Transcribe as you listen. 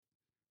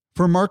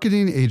For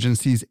marketing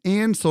agencies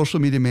and social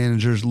media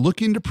managers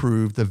looking to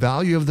prove the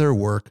value of their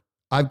work,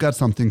 I've got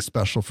something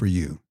special for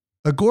you.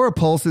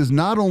 Agorapulse is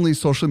not only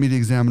Social Media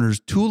Examiner's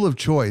tool of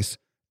choice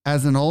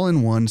as an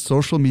all-in-one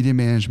social media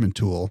management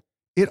tool,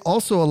 it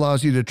also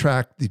allows you to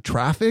track the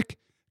traffic,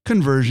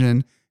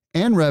 conversion,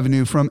 and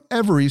revenue from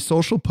every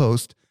social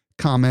post,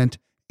 comment,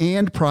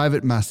 and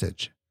private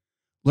message.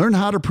 Learn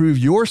how to prove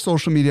your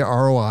social media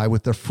ROI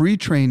with a free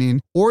training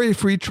or a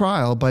free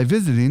trial by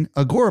visiting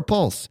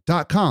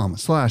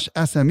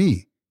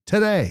agorapulse.com/SME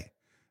today.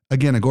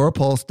 Again,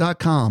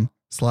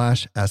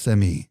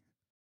 agorapulse.com/SME.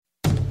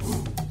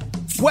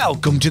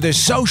 Welcome to the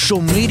Social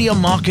Media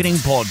Marketing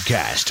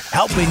Podcast,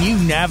 helping you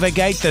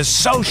navigate the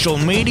social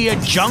media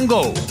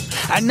jungle.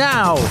 And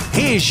now,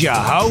 here's your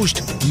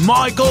host,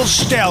 Michael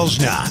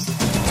Stelzner.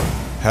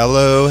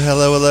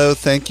 Hello.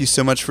 Thank you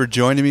so much for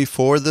joining me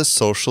for the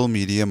Social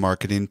Media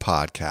Marketing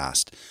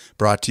Podcast,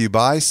 brought to you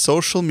by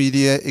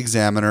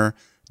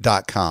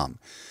socialmediaexaminer.com.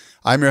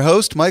 I'm your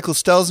host, Michael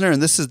Stelzner,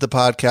 and this is the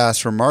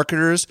podcast for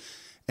marketers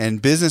and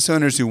business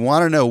owners who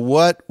want to know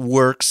what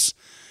works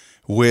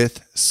with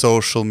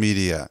social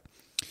media.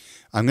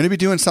 I'm going to be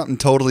doing something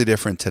totally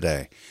different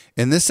today.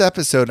 In this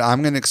episode,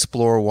 I'm going to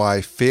explore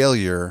why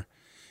failure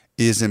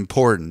is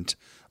important,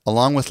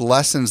 along with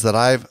lessons that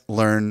I've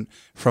learned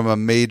from a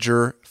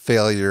major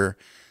failure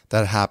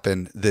that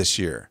happened this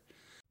year.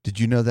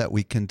 Did you know that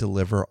we can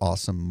deliver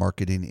awesome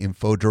marketing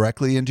info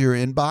directly into your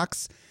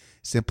inbox?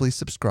 Simply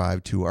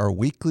subscribe to our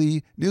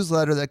weekly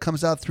newsletter that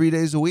comes out 3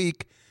 days a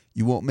week.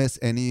 You won't miss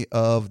any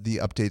of the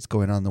updates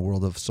going on in the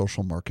world of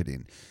social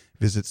marketing.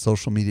 Visit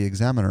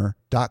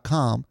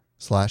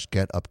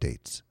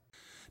socialmediaexaminer.com/get-updates.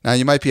 Now,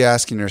 you might be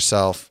asking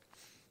yourself,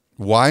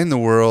 why in the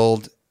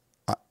world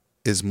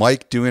is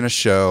Mike doing a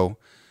show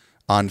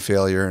on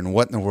failure, and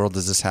what in the world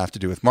does this have to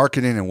do with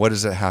marketing, and what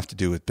does it have to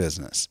do with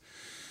business?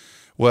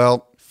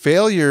 Well,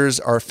 failures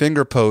are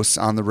finger posts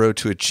on the road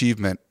to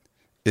achievement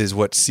is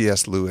what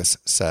C.S. Lewis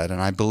said,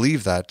 and I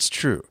believe that's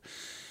true.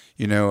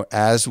 You know,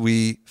 as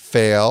we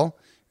fail,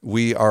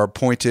 we are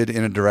pointed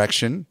in a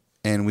direction,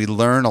 and we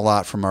learn a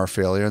lot from our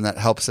failure, and that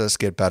helps us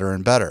get better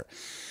and better.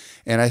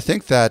 And I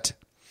think that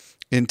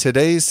in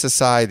today's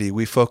society,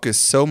 we focus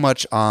so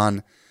much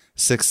on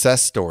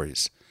success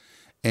stories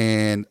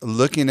and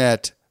looking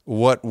at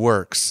what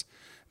works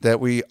that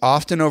we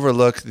often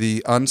overlook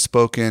the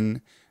unspoken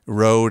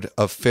road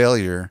of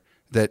failure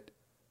that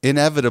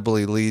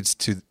inevitably leads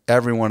to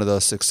every one of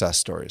those success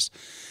stories.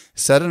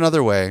 Said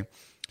another way,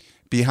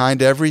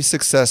 behind every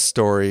success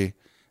story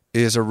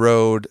is a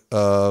road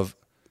of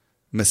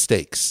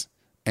mistakes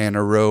and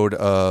a road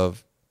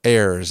of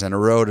errors and a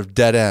road of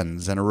dead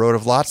ends and a road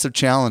of lots of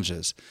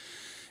challenges.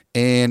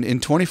 And in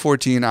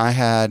 2014, I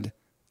had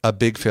a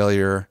big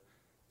failure,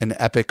 an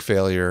epic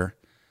failure,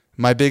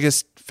 my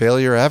biggest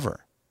failure ever.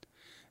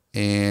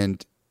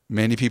 And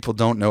many people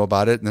don't know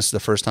about it, and this is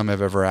the first time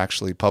I've ever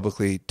actually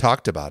publicly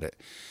talked about it.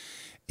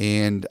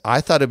 And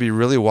I thought it'd be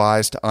really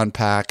wise to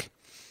unpack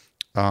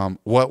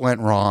what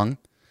went wrong,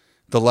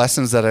 the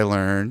lessons that I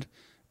learned,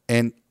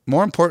 and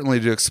more importantly,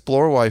 to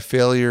explore why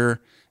failure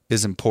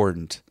is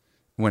important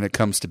when it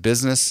comes to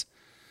business,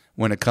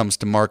 when it comes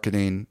to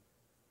marketing,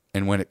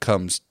 and when it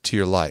comes to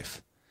your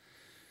life.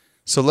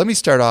 So let me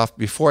start off,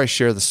 before I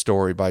share the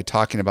story, by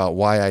talking about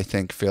why I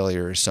think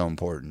failure is so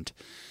important.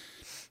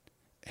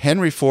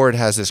 Henry Ford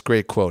has this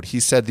great quote. He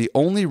said, "The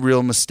only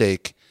real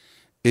mistake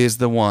is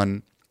the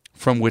one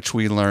from which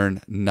we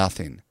learn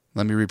nothing."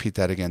 Let me repeat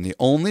that again. The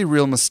only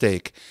real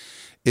mistake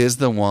is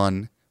the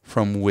one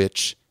from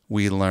which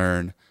we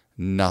learn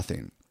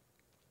nothing.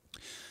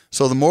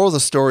 So the moral of the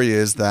story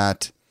is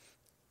that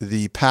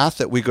the path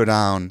that we go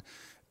down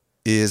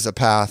is a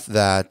path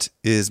that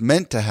is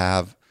meant to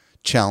have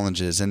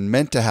challenges and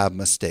meant to have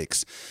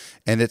mistakes.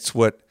 And it's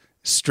what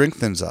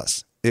strengthens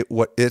us.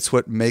 It's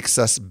what makes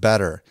us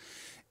better.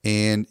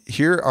 And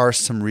here are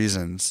some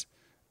reasons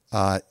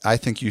I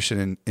think you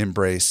should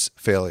embrace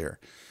failure.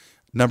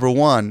 Number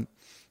one,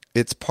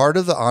 it's part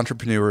of the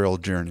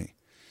entrepreneurial journey.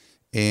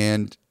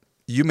 And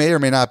you may or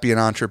may not be an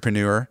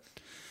entrepreneur.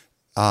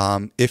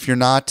 If you're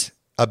not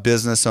a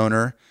business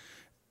owner,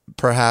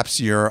 perhaps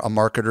you're a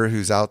marketer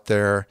who's out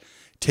there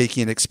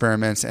taking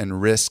experiments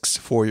and risks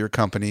for your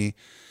company.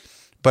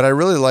 But I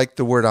really like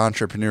the word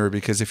entrepreneur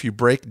because if you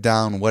break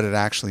down what it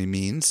actually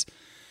means,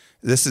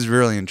 this is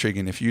really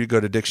intriguing. If you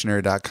go to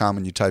dictionary.com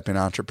and you type in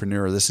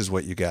entrepreneur, this is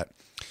what you get.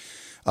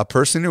 A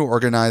person who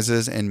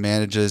organizes and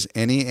manages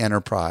any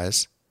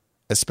enterprise,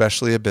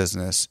 especially a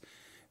business,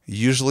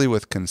 usually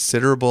with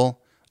considerable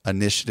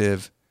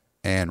initiative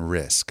and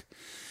risk.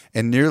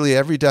 And nearly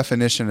every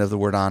definition of the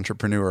word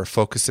entrepreneur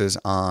focuses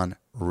on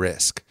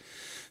risk.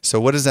 So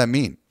what does that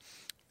mean?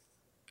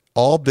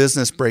 All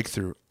business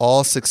breakthrough,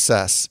 all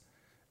success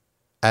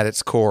at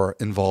its core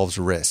involves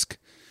risk.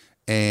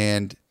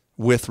 And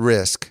with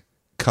risk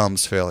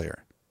comes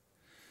failure.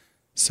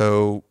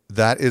 So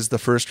that is the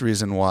first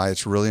reason why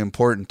it's really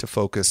important to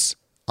focus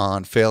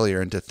on failure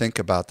and to think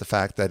about the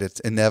fact that it's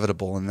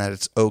inevitable and that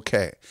it's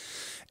okay,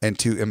 and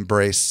to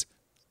embrace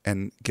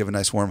and give a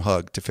nice warm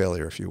hug to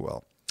failure, if you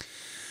will.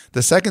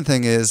 The second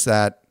thing is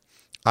that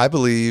I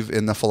believe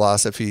in the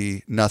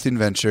philosophy, nothing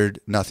ventured,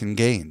 nothing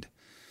gained.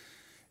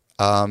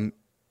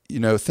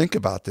 Think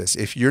about this.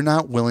 If you're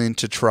not willing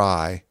to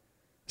try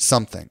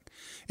something,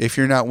 if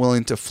you're not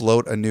willing to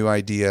float a new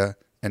idea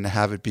and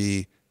have it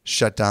be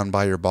shut down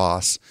by your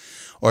boss,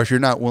 or if you're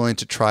not willing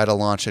to try to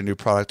launch a new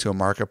product to a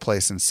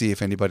marketplace and see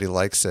if anybody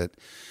likes it,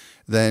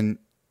 then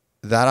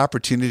that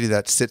opportunity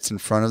that sits in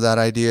front of that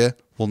idea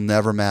will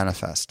never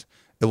manifest.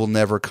 It will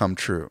never come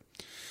true.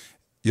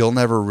 You'll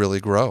never really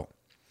grow.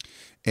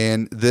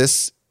 And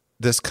this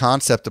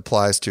concept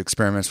applies to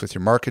experiments with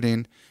your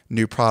marketing,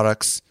 new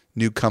products,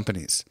 new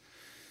companies.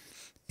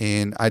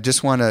 And I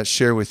just want to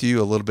share with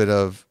you a little bit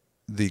of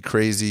the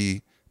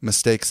crazy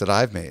mistakes that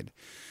I've made.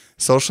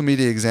 Social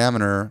Media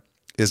Examiner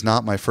is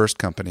not my first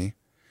company.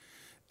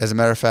 As a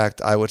matter of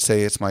fact, I would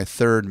say it's my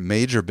third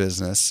major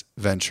business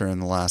venture in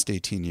the last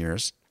 18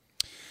 years.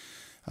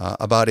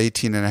 About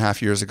 18 and a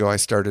half years ago, I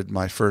started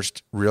my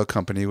first real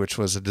company, which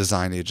was a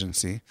design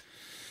agency,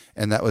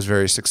 and that was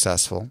very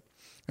successful.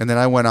 And then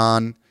I went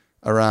on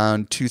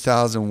around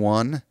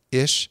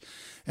 2001-ish,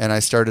 and I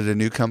started a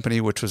new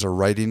company, which was a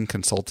writing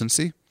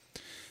consultancy,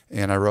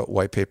 and I wrote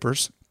white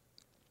papers,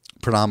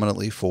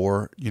 predominantly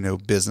for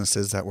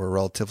businesses that were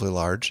relatively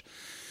large.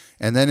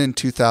 And then in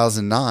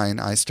 2009,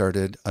 I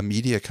started a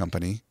media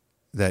company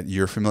that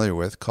you're familiar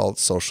with called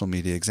Social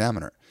Media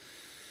Examiner.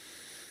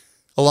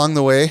 Along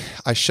the way,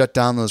 I shut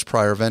down those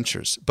prior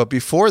ventures. But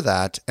before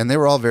that, and they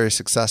were all very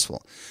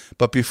successful,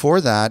 but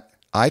before that,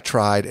 I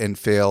tried and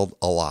failed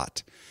a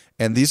lot.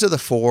 And these are the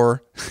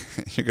four,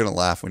 you're going to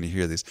laugh when you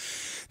hear these.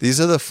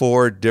 These are the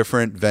four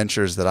different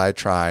ventures that I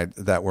tried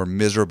that were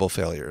miserable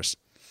failures.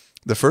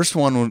 The first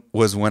one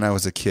was when I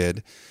was a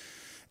kid.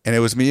 And it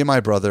was me and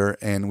my brother,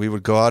 and we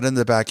would go out in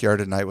the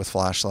backyard at night with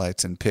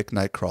flashlights and pick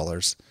night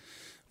crawlers,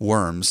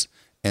 worms,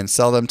 and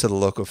sell them to the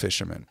local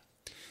fishermen.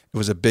 It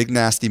was a big,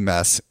 nasty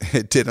mess.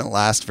 It didn't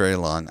last very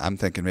long. I'm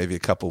thinking maybe a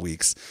couple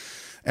weeks.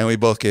 And we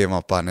both gave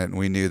up on it, and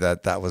we knew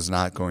that that was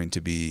not going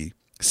to be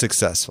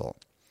successful.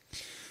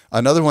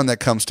 Another one that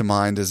comes to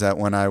mind is that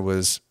when I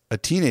was a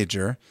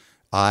teenager,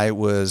 I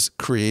was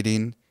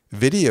creating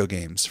video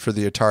games for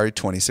the Atari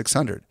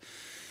 2600.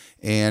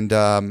 And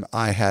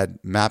I had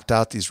mapped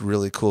out these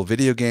really cool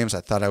video games.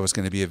 I thought I was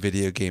going to be a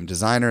video game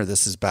designer.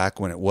 This is back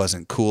when it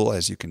wasn't cool,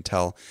 as you can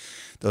tell.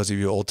 Those of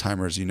you old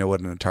timers, you know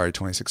what an Atari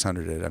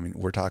 2600 is. I mean,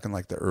 we're talking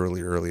like the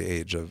early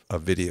age of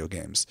video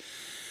games.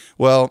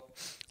 Well,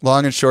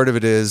 long and short of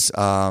it is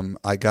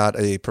I got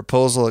a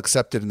proposal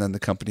accepted, and then the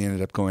company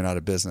ended up going out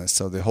of business.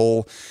 So the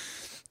whole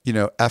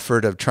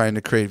effort of trying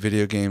to create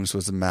video games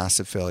was a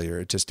massive failure.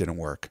 It just didn't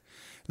work.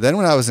 Then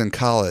when I was in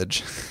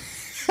college...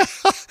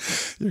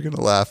 You're going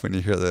to laugh when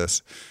you hear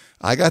this.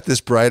 I got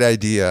this bright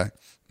idea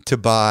to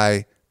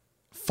buy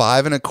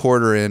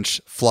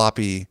 5.25-inch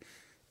floppy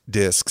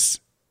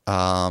disks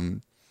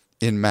in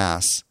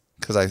mass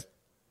because I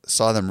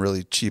saw them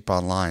really cheap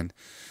online.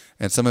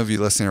 And some of you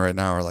listening right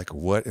now are like,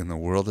 what in the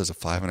world is a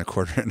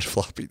 5.25-inch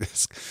floppy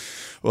disk?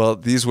 Well,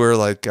 these were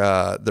like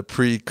the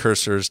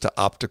precursors to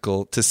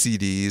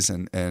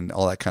CDs and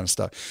all that kind of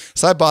stuff.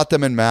 So I bought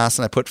them in mass,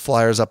 and I put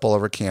flyers up all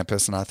over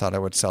campus, and I thought I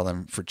would sell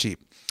them for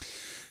cheap.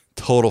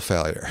 Total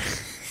failure.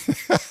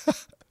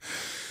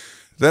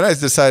 Then I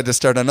decided to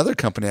start another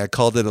company. I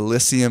called it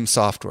Elysium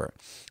Software.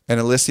 And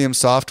Elysium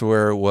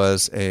Software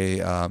was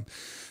a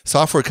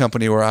software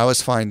company where I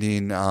was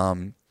finding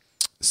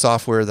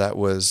software that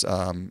was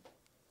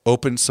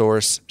open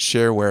source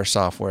shareware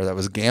software, that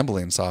was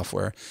gambling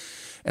software,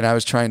 and I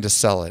was trying to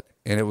sell it,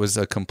 and it was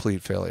a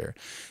complete failure.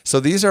 So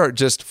these are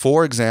just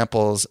 4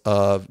 examples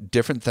of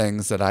different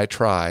things that I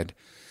tried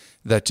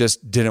that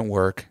just didn't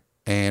work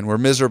and were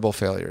miserable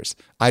failures.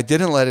 I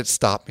didn't let it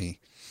stop me.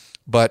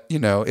 But,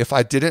 if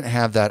I didn't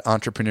have that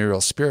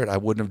entrepreneurial spirit, I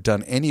wouldn't have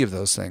done any of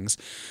those things,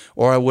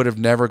 or I would have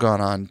never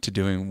gone on to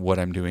doing what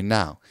I'm doing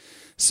now.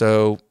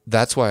 So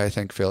that's why I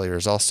think failure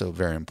is also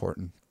very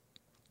important.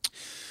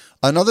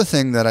 Another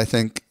thing that I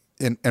think,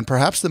 and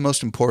perhaps the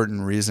most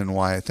important reason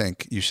why I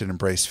think you should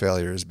embrace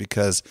failure, is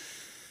because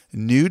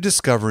new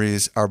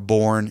discoveries are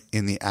born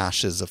in the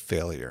ashes of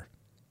failure.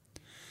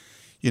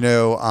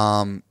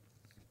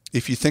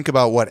 If you think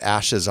about what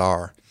ashes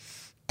are,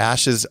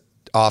 ashes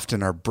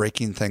often are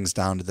breaking things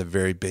down to the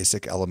very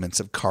basic elements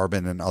of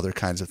carbon and other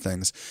kinds of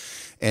things.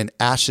 And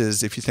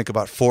ashes, if you think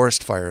about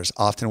forest fires,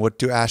 often what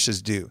do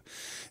ashes do?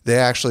 They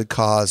actually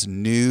cause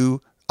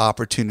new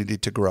opportunity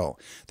to grow.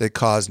 They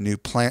cause new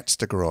plants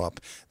to grow up.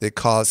 They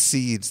cause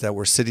seeds that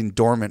were sitting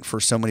dormant for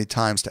so many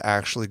times to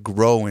actually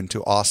grow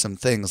into awesome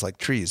things like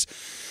trees.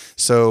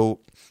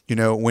 So,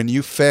 when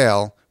you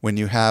fail, when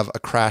you have a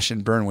crash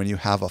and burn, when you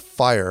have a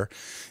fire,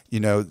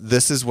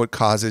 this is what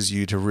causes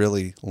you to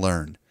really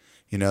learn.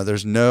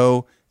 There's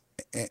no,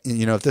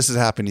 if this has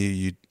happened to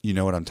you, you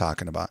know what I'm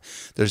talking about.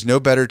 There's no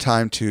better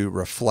time to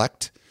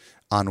reflect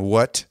on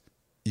what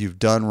you've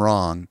done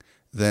wrong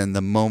than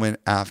the moment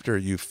after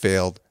you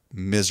failed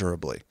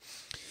miserably.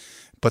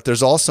 But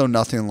there's also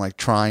nothing like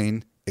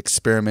trying,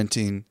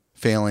 experimenting,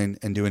 failing,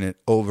 and doing it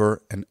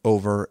over and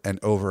over and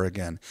over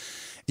again.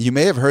 You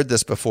may have heard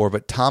this before,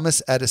 but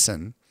Thomas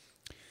Edison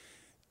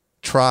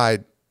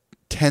tried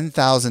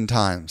 10,000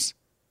 times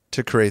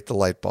to create the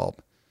light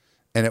bulb.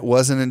 And it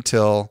wasn't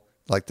until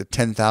like the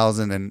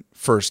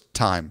 10,001st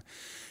time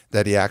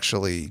that he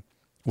actually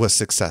was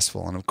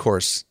successful. And of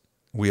course,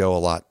 we owe a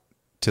lot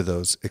to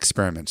those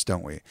experiments,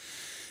 don't we?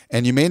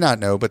 And you may not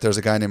know, but there's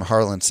a guy named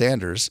Harlan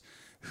Sanders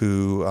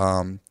who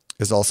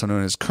is also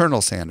known as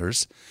Colonel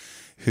Sanders,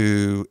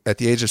 who at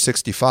the age of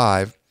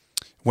 65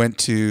 went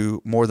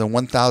to more than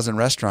 1,000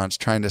 restaurants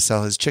trying to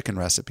sell his chicken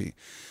recipe.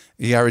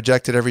 He got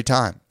rejected every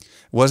time. It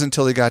wasn't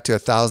until he got to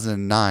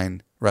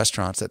 1,009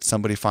 restaurants that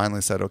somebody finally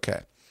said,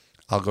 okay,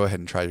 I'll go ahead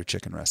and try your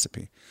chicken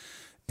recipe.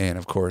 And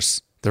of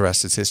course, the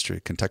rest is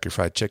history. Kentucky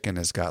Fried Chicken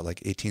has got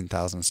like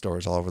 18,000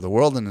 stores all over the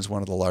world and is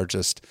one of the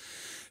largest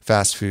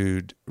fast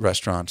food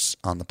restaurants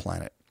on the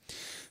planet.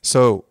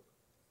 So,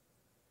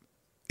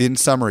 in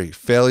summary,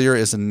 failure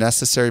is a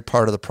necessary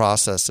part of the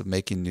process of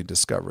making new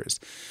discoveries.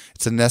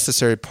 It's a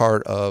necessary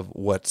part of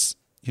what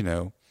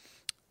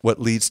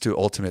leads to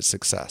ultimate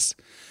success.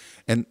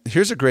 And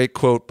here's a great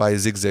quote by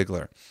Zig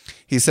Ziglar.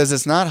 He says,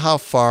 "It's not how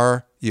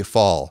far you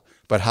fall,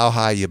 but how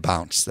high you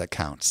bounce that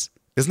counts."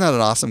 Isn't that an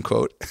awesome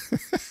quote?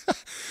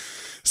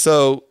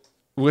 So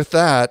with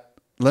that,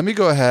 let me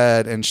go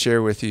ahead and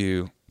share with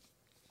you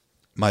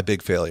my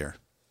big failure.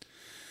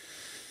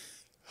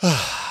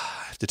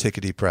 I have to take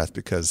a deep breath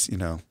because,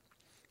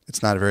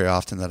 it's not very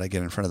often that I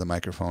get in front of the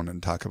microphone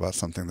and talk about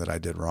something that I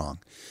did wrong.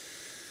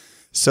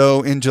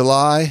 So in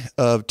July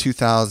of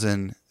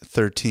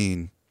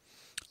 2013,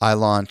 I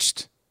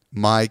launched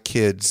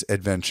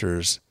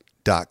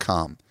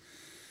MyKidsAdventures.com.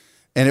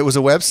 And it was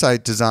a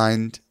website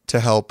designed to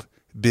help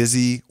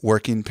busy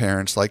working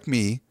parents like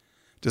me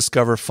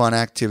discover fun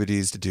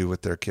activities to do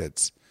with their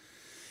kids.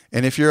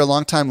 And if you're a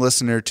longtime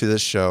listener to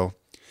this show,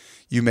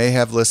 you may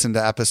have listened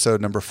to episode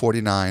number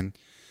 49,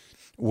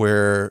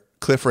 where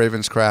Cliff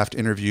Ravenscraft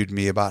interviewed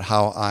me about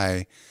how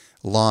I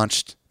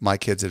launched My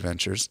Kids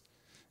Adventures.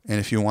 And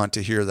if you want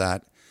to hear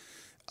that,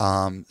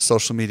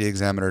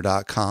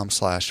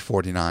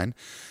 socialmediaexaminer.com/49.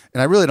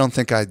 And I really don't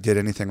think I did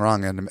anything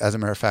wrong. And as a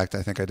matter of fact,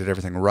 I think I did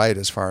everything right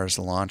as far as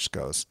the launch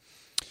goes.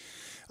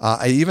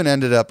 I even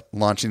ended up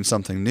launching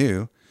something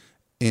new.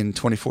 In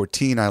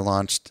 2014, I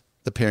launched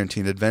the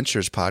Parenting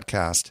Adventures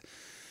podcast.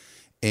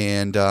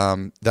 And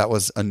that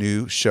was a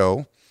new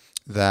show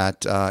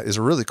that is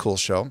a really cool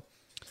show.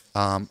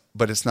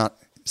 But it's no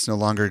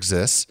longer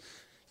exists.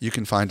 You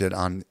can find it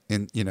on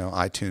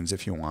iTunes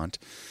if you want.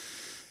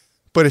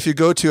 But if you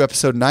go to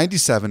episode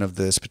 97 of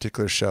this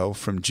particular show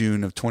from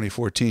June of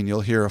 2014,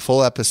 you'll hear a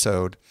full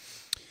episode.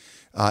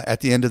 At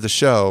the end of the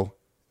show,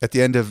 at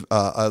the end of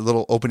a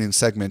little opening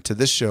segment to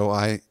this show,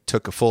 I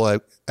took a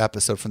full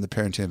episode from the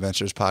Parenting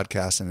Adventures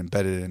podcast and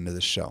embedded it into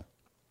this show.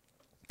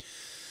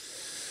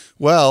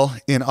 Well,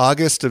 in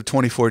August of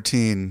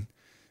 2014,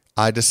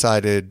 I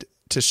decided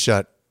to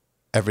shut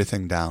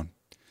everything down.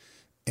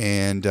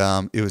 And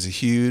it was a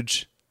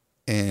huge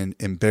and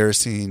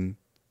embarrassing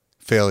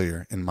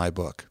failure in my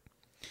book.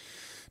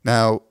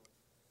 Now,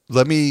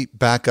 let me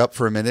back up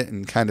for a minute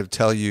and kind of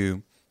tell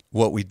you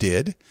what we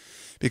did,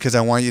 because I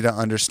want you to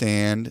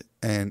understand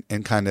and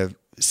kind of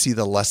see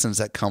the lessons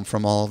that come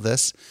from all of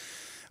this.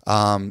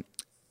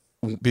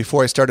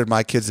 Before I started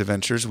My Kids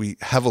Adventures, we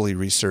heavily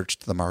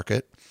researched the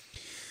market.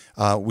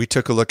 We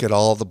took a look at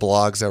all the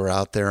blogs that were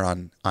out there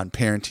on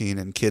parenting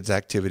and kids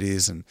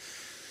activities and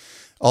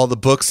all the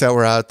books that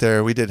were out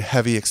there. We did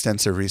heavy,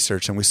 extensive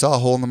research, and we saw a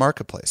hole in the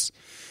marketplace.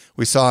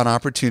 We saw an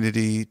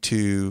opportunity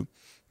to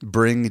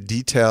bring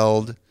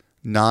detailed,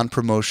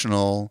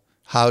 non-promotional,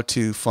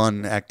 how-to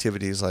fun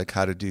activities like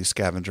how to do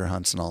scavenger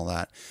hunts and all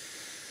that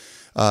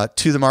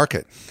to the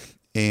market.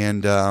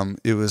 And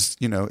it was,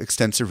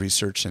 extensive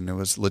research, and it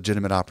was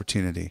legitimate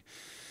opportunity.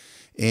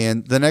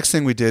 And the next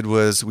thing we did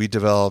was we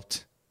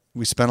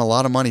spent a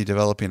lot of money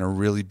developing a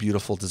really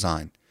beautiful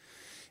design.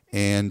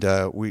 And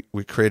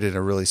we created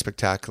a really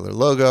spectacular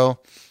logo.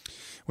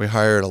 We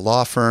hired a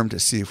law firm to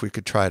see if we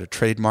could try to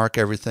trademark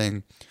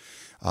everything.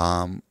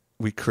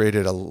 We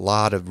created a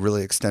lot of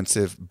really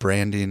extensive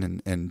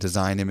branding and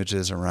design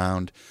images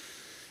around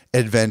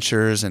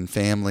adventures and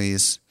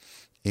families.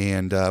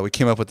 And we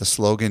came up with the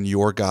slogan,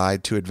 "Your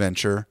Guide to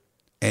Adventure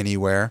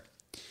Anywhere."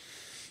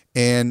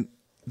 And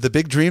the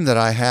big dream that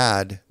I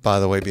had, by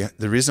the way,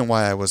 the reason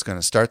why I was going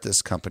to start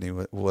this company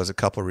was a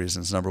couple of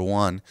reasons. Number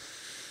one,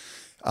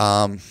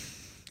 I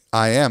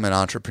am an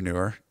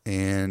entrepreneur,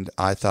 and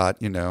I thought,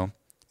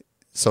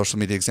 Social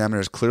Media Examiner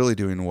is clearly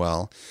doing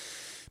well.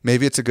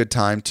 Maybe it's a good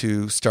time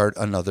to start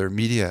another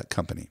media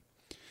company.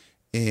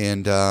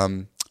 And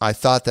I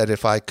thought that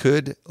if I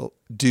could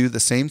do the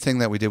same thing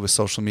that we did with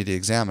Social Media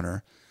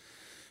Examiner,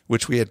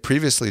 which we had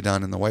previously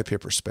done in the white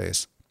paper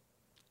space,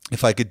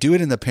 if I could do it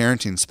in the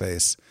parenting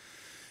space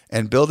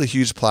and build a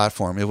huge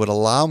platform, it would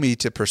allow me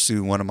to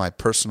pursue one of my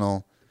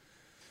personal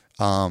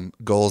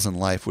goals in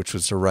life, which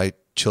was to write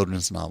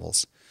children's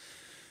novels.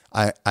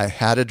 I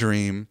had a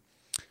dream,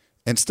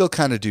 and still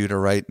kind of do, to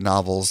write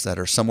novels that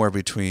are somewhere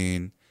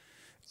between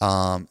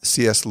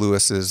C.S.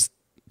 Lewis's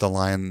The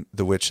Lion,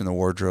 the Witch, and the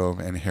Wardrobe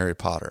and Harry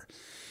Potter.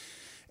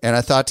 And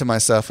I thought to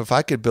myself, if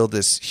I could build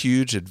this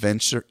huge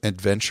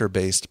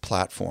adventure-based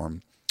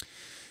platform,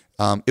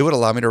 it would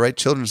allow me to write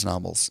children's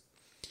novels.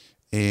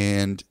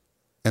 And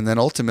then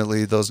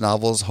ultimately those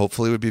novels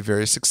hopefully would be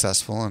very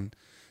successful, and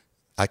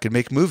I could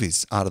make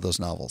movies out of those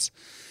novels.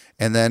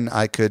 And then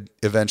I could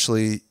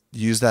eventually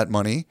use that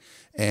money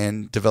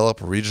and develop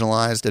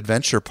regionalized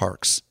adventure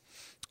parks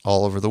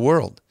all over the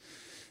world.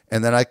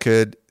 And then I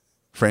could,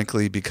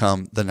 frankly,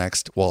 become the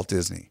next Walt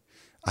Disney.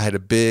 I had a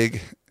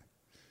big,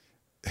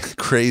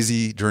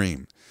 crazy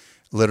dream,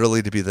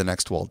 literally to be the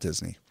next Walt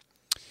Disney.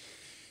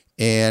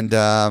 And,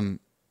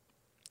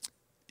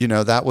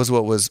 that was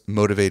what was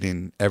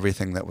motivating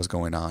everything that was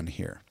going on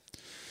here.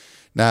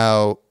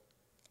 Now,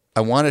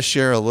 I want to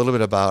share a little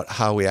bit about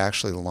how we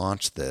actually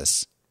launched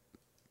this,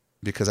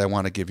 because I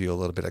want to give you a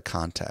little bit of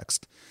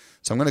context.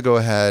 So I'm going to go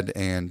ahead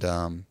and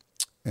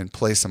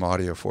play some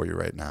audio for you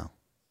right now.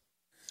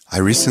 I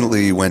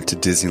recently went to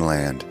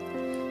Disneyland,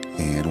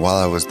 and while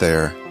I was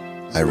there,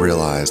 I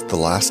realized the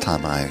last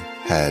time I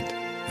had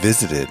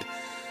visited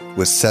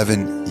was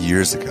 7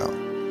 years ago.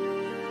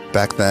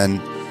 Back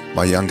then,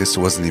 my youngest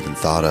wasn't even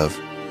thought of,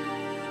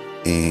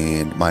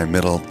 and my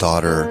middle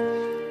daughter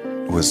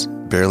was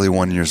barely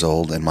 1 year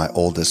old, and my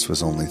oldest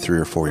was only 3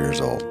 or 4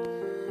 years old.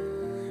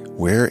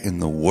 Where in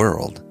the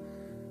world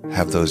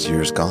have those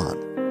years gone?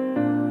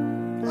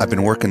 I've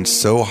been working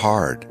so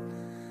hard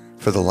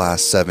for the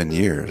last 7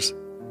 years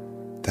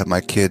that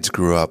my kids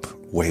grew up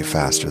way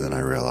faster than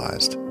I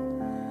realized.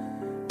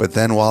 But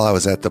then while I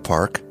was at the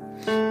park,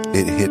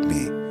 it hit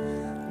me.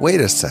 Wait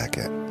a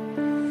second.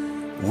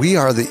 We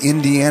are the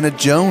Indiana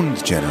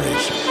Jones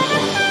generation.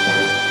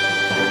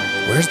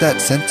 Where's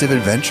that sense of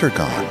adventure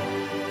gone?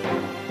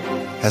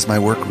 Has my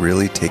work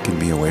really taken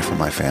me away from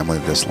my family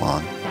this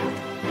long?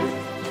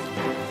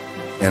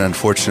 And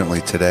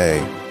unfortunately today,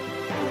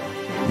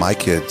 my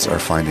kids are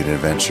finding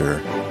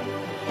adventure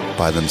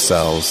by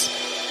themselves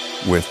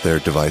with their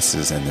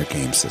devices and their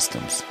game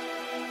systems.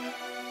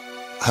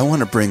 I want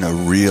to bring a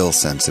real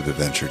sense of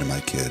adventure to my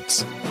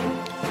kids.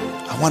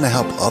 I want to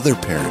help other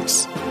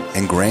parents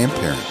and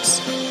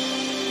grandparents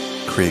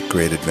create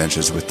great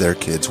adventures with their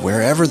kids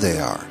wherever they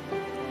are.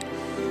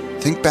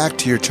 Think back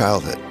to your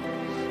childhood.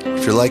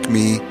 If you're like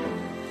me,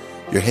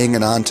 you're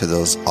hanging on to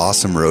those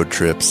awesome road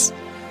trips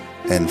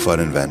and fun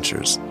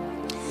adventures.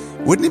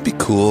 Wouldn't it be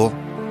cool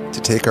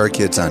to take our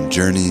kids on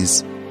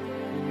journeys,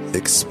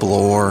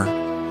 explore,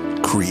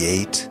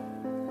 create,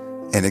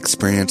 and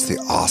experience the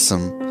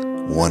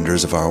awesome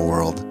wonders of our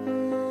world?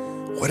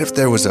 What if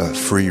there was a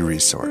free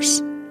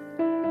resource,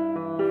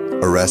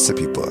 a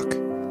recipe book,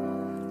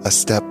 a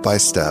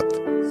step-by-step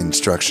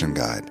instruction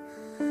guide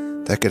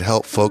that could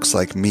help folks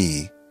like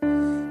me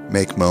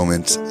make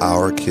moments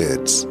our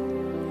kids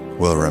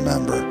will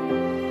remember?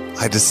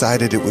 I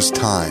decided it was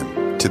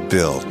time to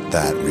build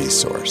that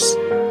resource.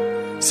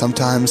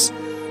 Sometimes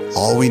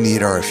all we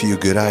need are a few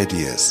good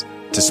ideas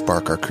to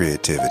spark our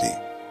creativity.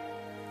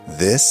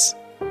 This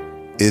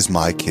is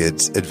My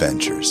Kids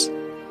Adventures.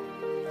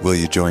 Will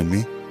you join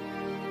me?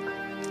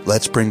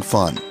 Let's bring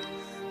fun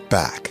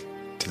back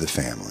to the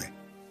family.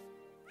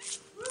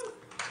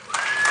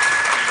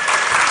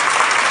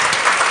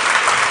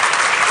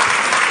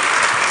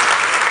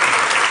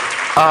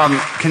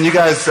 Can you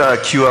guys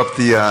cue up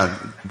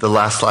the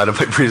last slide of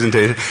my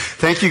presentation?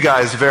 Thank you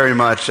guys very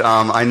much.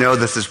 I know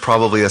this is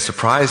probably a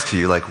surprise to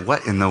you. Like,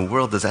 what in the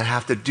world does that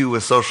have to do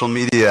with social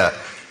media?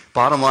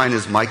 Bottom line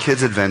is, My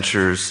Kids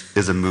Adventures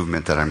is a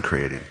movement that I'm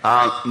creating.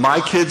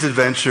 My Kids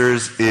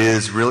Adventures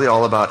is really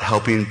all about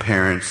helping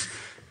parents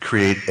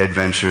create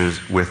adventures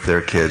with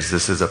their kids.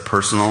 This is a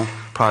personal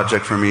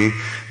project for me.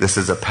 This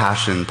is a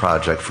passion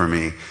project for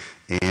me.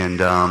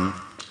 And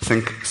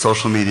think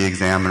Social Media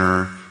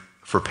Examiner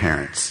for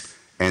parents,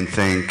 and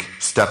think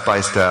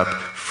step-by-step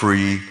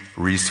free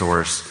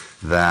resource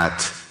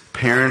that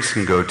parents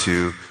can go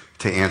to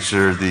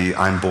answer the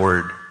 "I'm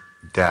bored,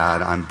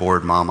 Dad, I'm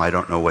bored, Mom, I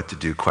don't know what to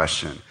do"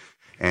 question.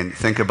 And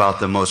think about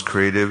the most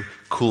creative,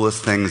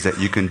 coolest things that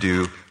you can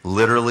do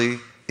literally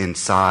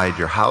inside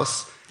your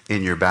house,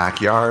 in your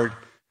backyard,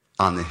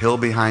 on the hill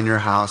behind your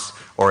house,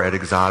 or at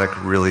exotic,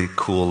 really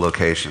cool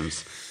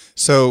locations.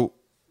 So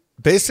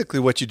basically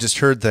what you just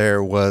heard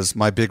there was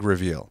my big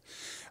reveal.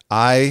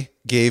 I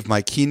gave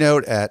my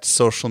keynote at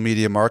Social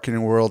Media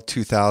Marketing World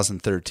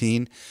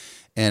 2013.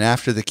 And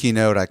after the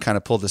keynote, I kind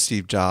of pulled the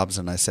Steve Jobs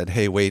and I said,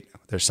 hey, wait,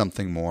 there's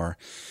something more.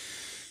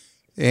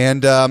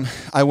 And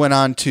I went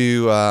on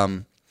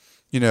to,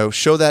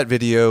 show that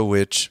video,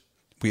 which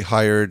we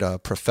hired a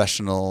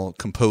professional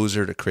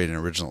composer to create an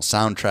original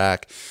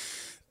soundtrack.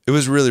 It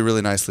was really,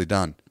 really nicely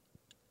done.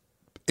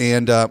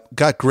 And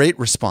got great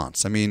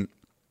response. I mean,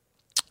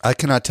 I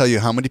cannot tell you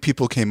how many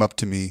people came up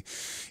to me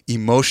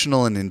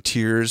emotional and in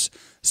tears.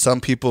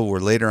 Some people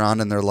were later on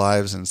in their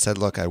lives and said,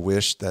 look, I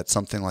wish that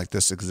something like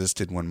this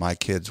existed when my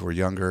kids were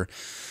younger.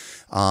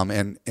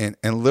 And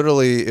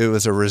literally it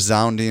was a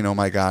resounding, oh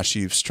my gosh,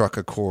 you've struck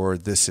a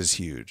chord. This is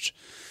huge.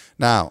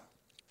 Now,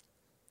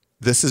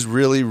 this is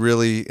really,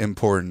 really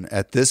important.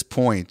 At this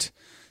point,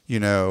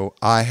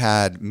 I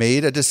had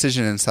made a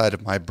decision inside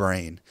of my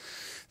brain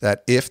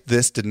that if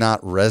this did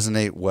not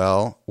resonate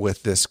well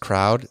with this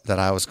crowd, that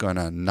I was going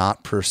to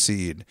not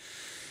proceed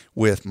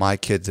with My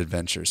Kids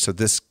Adventures. So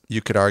this,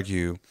 you could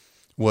argue,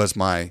 was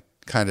my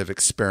kind of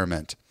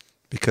experiment,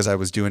 because I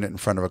was doing it in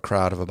front of a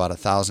crowd of about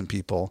 1,000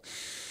 people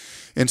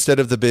instead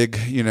of the big,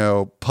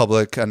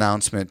 public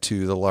announcement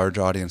to the large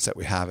audience that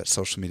we have at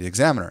Social Media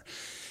Examiner.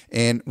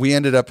 And we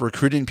ended up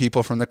recruiting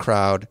people from the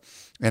crowd,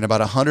 and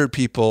about 100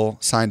 people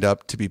signed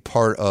up to be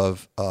part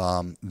of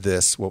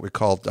this, what we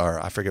called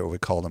I forget what we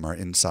called them, our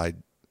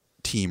inside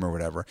team or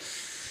whatever.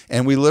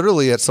 And we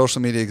literally at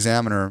Social Media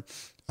Examiner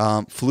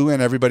flew in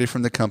everybody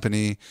from the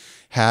company,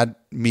 had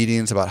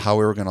meetings about how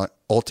we were going to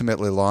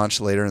ultimately launch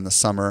later in the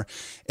summer.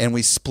 And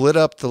we split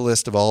up the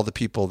list of all the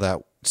people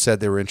that said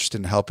they were interested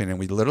in helping. And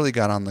we literally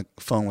got on the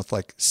phone with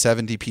like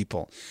 70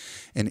 people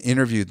and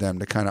interviewed them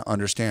to kind of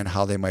understand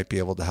how they might be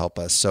able to help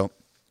us. So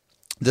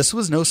this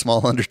was no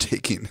small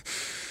undertaking.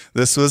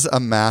 This was a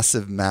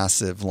massive,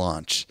 massive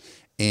launch.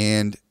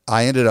 And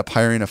I ended up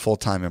hiring a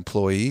full-time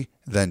employee,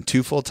 then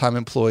 2 full-time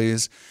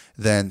employees,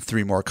 then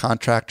 3 more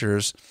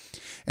contractors.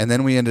 And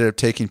then we ended up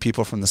taking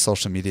people from the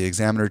Social Media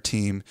Examiner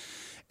team.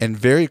 And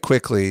very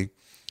quickly,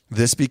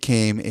 this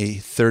became a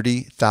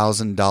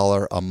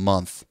 $30,000 a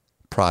month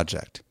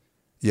project.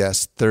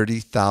 Yes,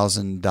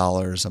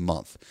 $30,000 a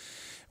month.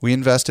 We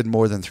invested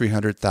more than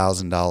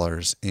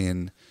 $300,000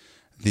 in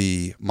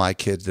the My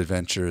Kids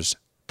Adventures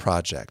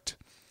project.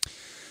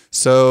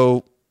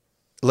 So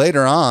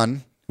later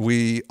on,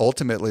 we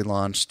ultimately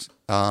launched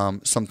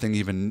something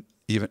even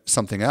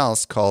something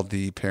else called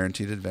the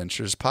Parenting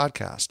Adventures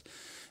podcast.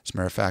 As a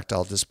matter of fact,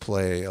 I'll just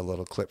play a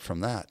little clip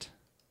from that.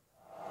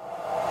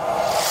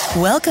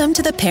 Welcome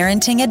to the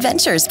Parenting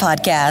Adventures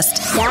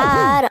podcast.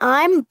 Dad,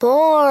 I'm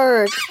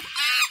bored.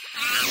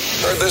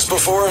 Heard this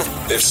before?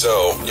 If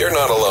so, you're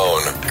not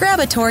alone. Grab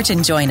a torch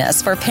and join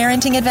us for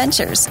Parenting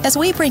Adventures as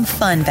we bring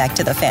fun back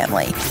to the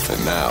family.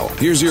 And now,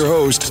 here's your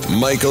host,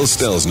 Michael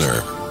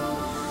Stelzner.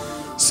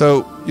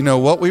 So,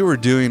 what we were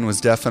doing was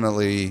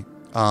definitely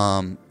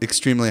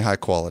extremely high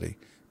quality.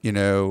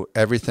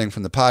 Everything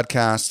from the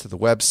podcast to the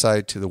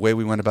website to the way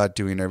we went about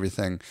doing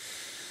everything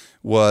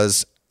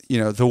was,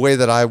 the way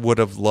that I would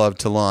have loved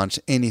to launch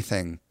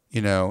anything,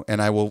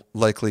 and I will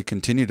likely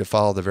continue to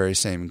follow the very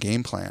same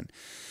game plan.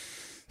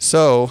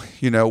 So,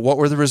 what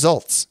were the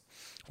results?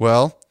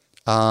 Well,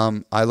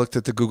 I looked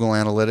at the Google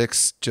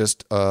Analytics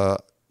just,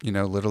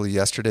 literally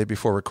yesterday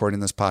before recording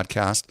this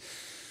podcast,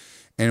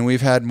 and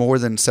we've had more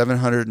than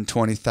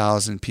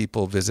 720,000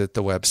 people visit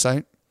the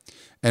website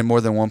and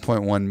more than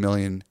 1.1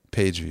 million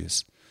page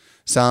views.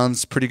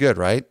 Sounds pretty good,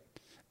 right?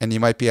 And you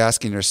might be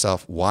asking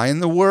yourself, why in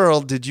the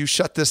world did you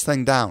shut this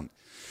thing down?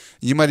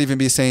 You might even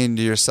be saying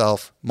to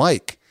yourself,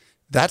 Mike,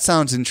 that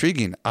sounds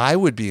intriguing. I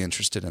would be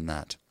interested in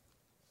that.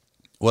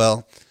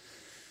 Well,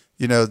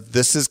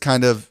 this is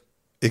kind of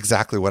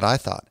exactly what I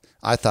thought.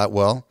 I thought,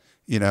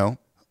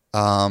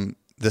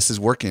 this is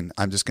working.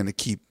 I'm just going to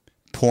keep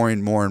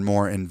pouring more and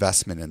more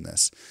investment in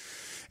this.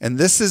 And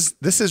this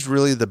is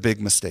really the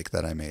big mistake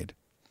that I made.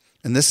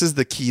 And this is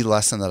the key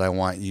lesson that I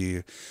want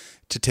you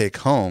to take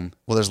home.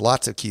 Well, there's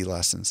lots of key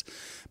lessons,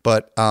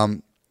 but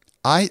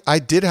I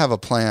did have a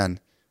plan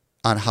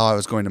on how I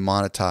was going to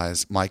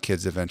monetize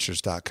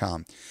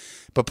MyKidsAdventures.com.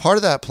 But part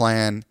of that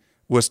plan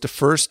was to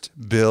first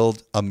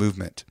build a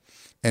movement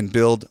and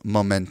build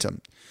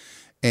momentum.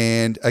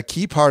 And a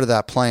key part of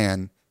that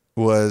plan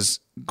was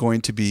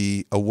going to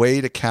be a way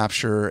to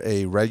capture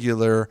a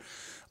regular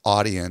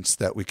audience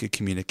that we could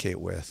communicate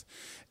with.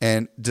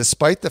 And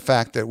despite the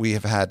fact that we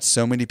have had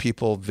so many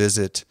people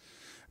visit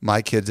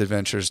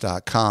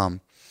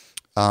MyKidsAdventures.com,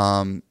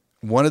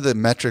 one of the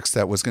metrics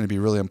that was going to be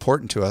really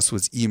important to us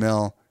was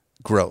email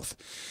growth,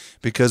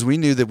 because we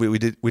knew that we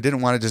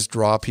didn't want to just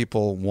draw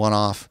people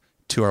one-off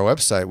to our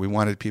website. We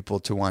wanted people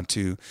to want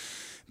to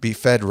be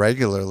fed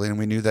regularly, and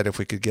we knew that if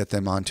we could get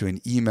them onto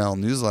an email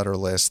newsletter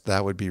list,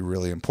 that would be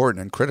really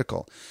important and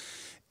critical.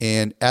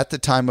 And at the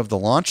time of the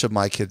launch of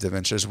My Kids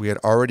Adventures, we had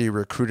already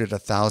recruited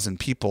 1,000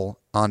 people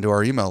onto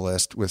our email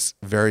list with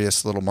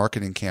various little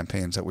marketing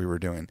campaigns that we were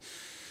doing.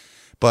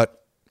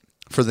 But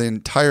for the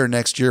entire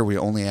next year, we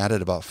only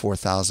added about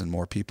 4,000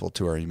 more people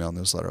to our email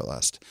newsletter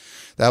list.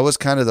 That was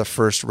kind of the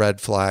first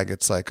red flag.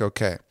 It's like,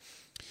 okay,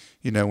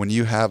 when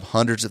you have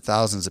hundreds of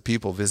thousands of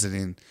people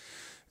visiting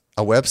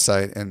a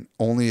website and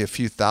only a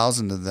few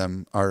thousand of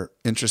them are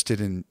interested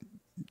in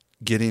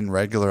getting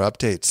regular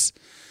updates,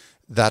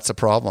 that's a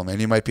problem. And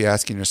you might be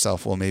asking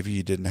yourself, well, maybe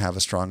you didn't have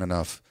a strong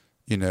enough,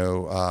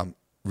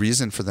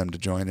 reason for them to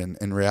join. And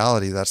in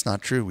reality, that's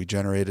not true. We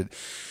generated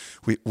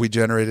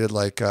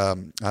like, a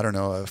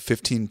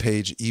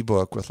 15-page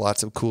ebook with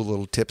lots of cool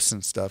little tips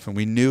and stuff. And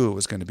we knew it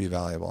was going to be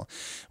valuable.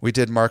 We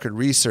did market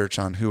research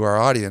on who our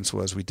audience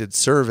was. We did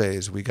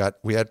surveys. We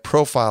had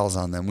profiles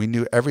on them. We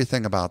knew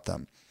everything about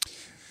them.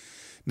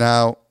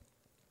 Now,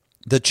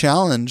 the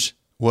challenge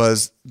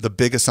was the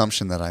big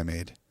assumption that I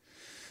made.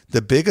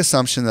 The big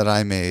assumption that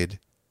I made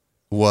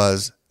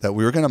was that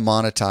we were going to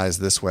monetize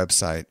this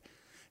website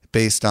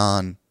based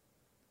on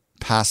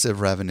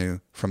passive revenue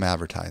from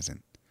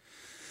advertising.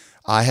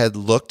 I had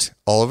looked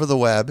all over the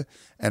web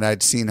and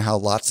I'd seen how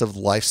lots of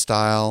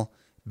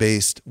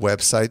lifestyle-based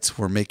websites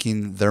were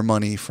making their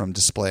money from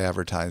display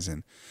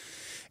advertising.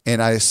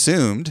 And I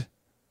assumed,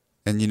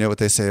 and you know what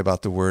they say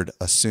about the word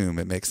assume,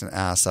 it makes an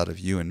ass out of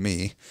you and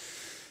me.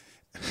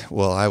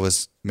 Well, I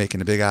was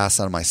making a big ass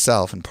out of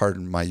myself, and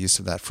pardon my use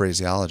of that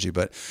phraseology,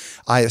 but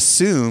I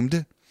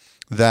assumed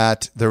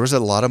that there was a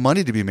lot of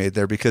money to be made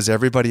there because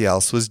everybody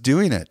else was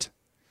doing it.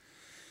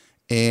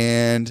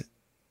 And,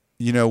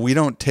 you know, we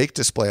don't take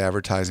display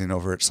advertising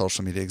over at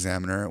Social Media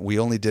Examiner. We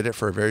only did it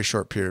for a very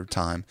short period of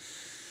time.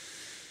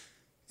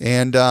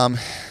 And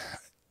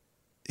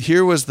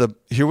here was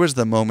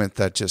the moment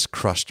that just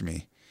crushed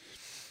me.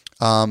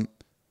 A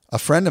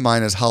friend of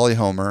mine is Holly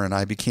Homer, and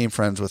I became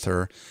friends with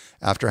her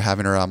after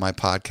having her on my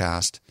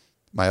podcast,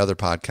 my other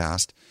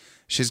podcast.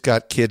 She's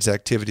got kids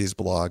activities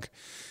blog,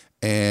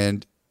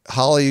 and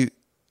Holly,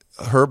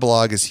 her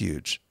blog is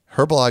huge.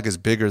 Her blog is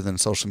bigger than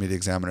Social Media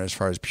Examiner as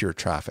far as pure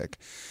traffic.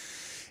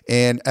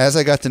 And as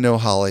I got to know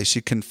Holly,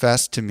 she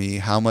confessed to me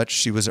how much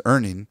she was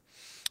earning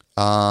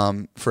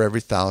for every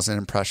 1,000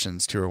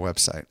 impressions to her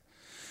website.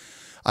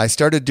 I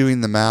started doing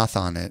the math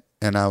on it,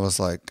 and I was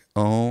like,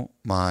 oh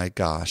my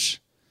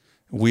gosh,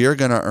 we are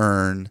going to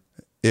earn,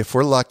 if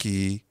we're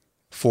lucky,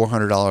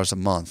 $400 a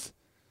month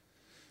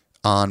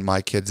on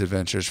My Kids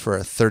Adventures for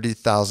a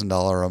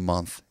 $30,000 a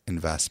month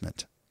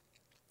investment.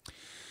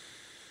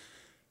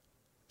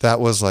 That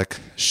was like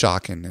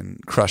shocking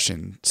and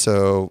crushing.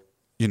 So,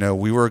 you know,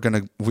 we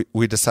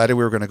decided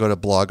we were going to go to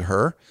Blog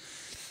Her,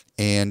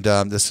 and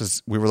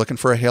we were looking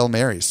for a Hail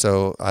Mary.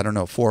 So I don't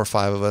know, 4 or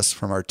 5 of us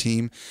from our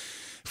team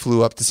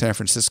flew up to San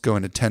Francisco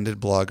and attended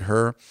Blog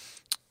Her.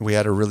 We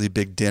had a really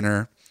big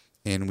dinner,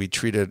 and we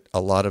treated a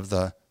lot of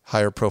the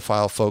higher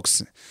profile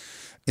folks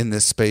in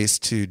this space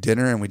to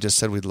dinner, and we just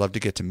said we'd love to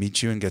get to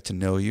meet you and get to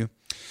know you.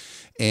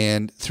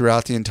 And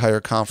throughout the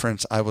entire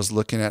conference, I was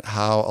looking at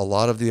how a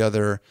lot of the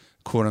other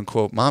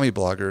quote-unquote mommy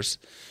bloggers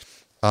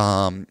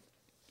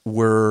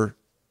were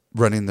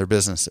running their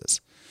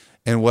businesses.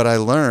 And what I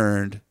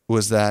learned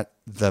was that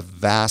the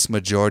vast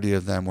majority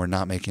of them were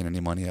not making any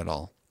money at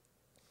all.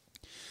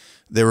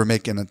 They were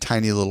making a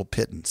tiny little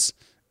pittance,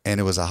 and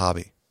it was a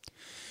hobby.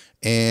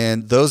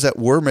 And those that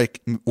were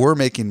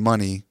making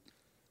money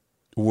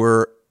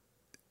were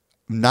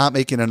not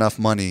making enough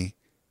money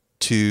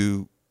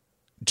to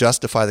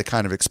justify the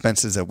kind of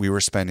expenses that we were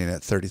spending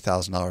at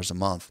 $30,000 a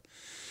month.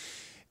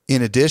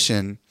 In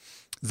addition,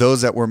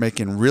 those that were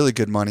making really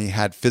good money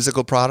had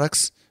physical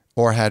products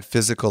or had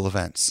physical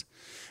events.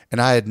 And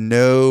I had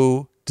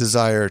no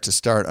desire to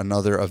start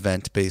another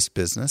event-based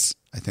business.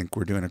 I think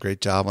we're doing a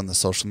great job on the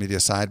social media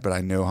side, but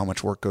I know how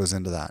much work goes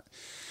into that.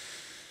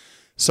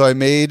 So I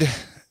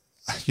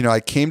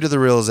came to the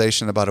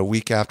realization about a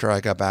week after I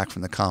got back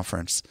from the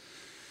conference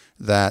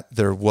that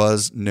there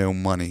was no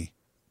money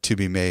to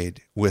be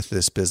made with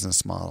this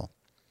business model.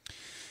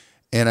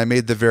 And I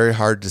made the very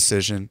hard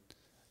decision.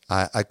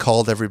 I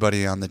called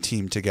everybody on the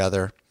team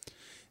together,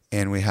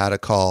 and we had a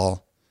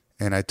call,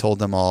 and I told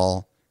them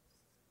all,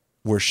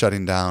 we're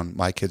shutting down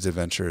My Kids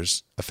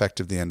Adventures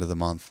effective the end of the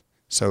month.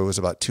 So it was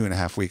about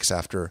 2.5 weeks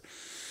after,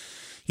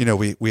 we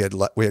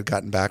had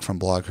gotten back from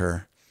Blog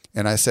Her.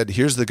 And I said,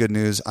 here's the good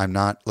news. I'm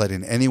not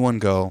letting anyone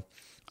go.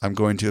 I'm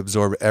going to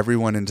absorb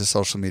everyone into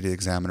Social Media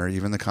Examiner,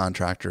 even the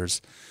contractors.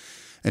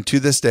 And to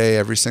this day,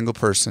 every single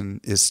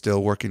person is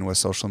still working with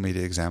Social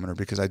Media Examiner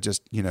because I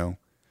just,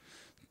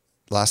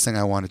 last thing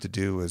I wanted to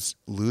do was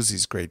lose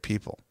these great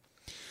people.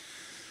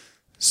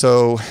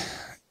 So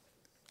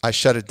I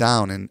shut it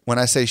down. And when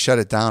I say shut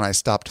it down, I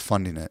stopped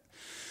funding it.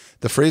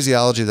 The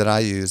phraseology that I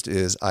used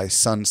is I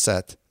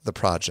sunset the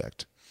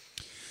project.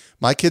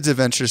 My Kids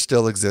Adventures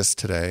still exists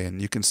today,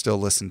 and you can still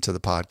listen to the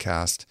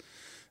podcast.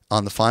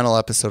 On the final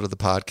episode of the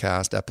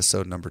podcast,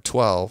 episode number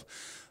 12,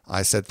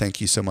 I said, thank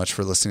you so much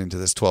for listening to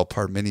this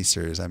 12-part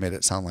miniseries. I made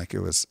it sound like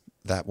it was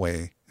that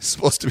way. It's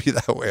supposed to be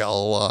that way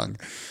all along.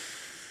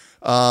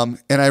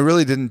 And I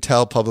really didn't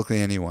tell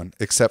publicly anyone,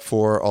 except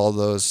for all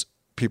those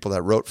people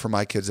that wrote for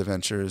My Kids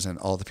Adventures and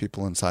all the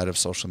people inside of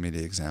Social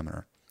Media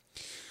Examiner.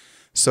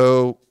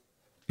 So,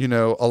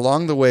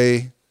 along the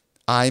way,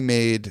 I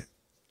made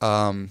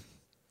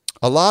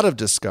a lot of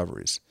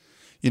discoveries.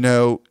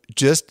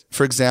 Just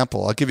for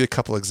example, I'll give you a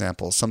couple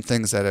examples, some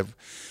things that have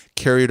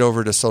carried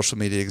over to Social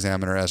Media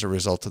Examiner as a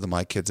result of the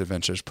My Kids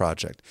Adventures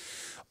project.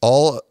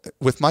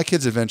 With My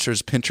Kids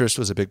Adventures, Pinterest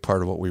was a big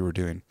part of what we were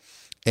doing.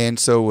 And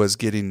so was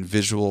getting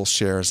visual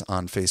shares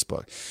on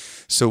Facebook.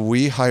 So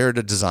we hired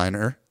a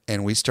designer,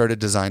 and we started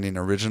designing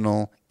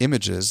original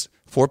images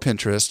for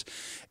Pinterest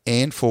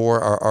and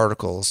for our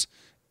articles.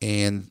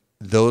 And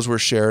those were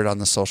shared on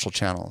the social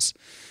channels.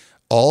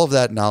 All of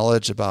that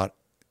knowledge about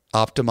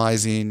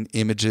optimizing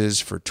images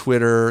for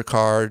Twitter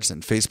cards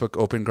and Facebook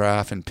Open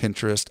Graph and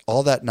Pinterest,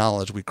 all that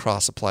knowledge we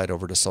cross-applied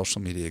over to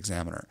Social Media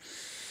Examiner.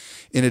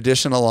 In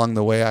addition, along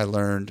the way, I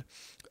learned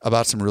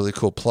about some really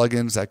cool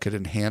plugins that could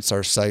enhance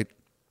our site,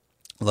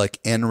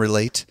 like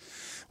NRelate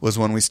was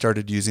one we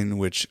started using,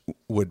 which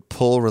would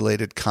pull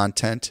related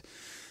content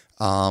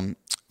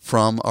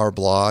from our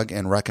blog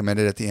and recommend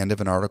it at the end of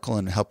an article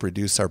and help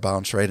reduce our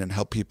bounce rate and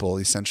help people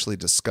essentially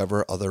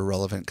discover other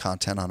relevant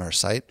content on our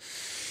site.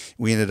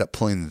 We ended up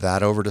pulling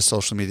that over to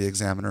Social Media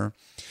Examiner.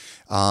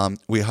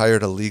 We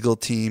hired a legal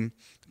team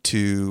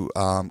to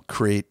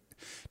create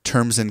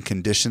terms and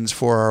conditions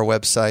for our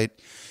website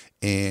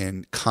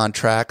and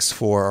contracts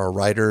for our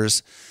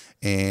writers.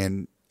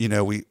 And,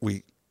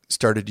 we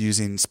started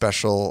using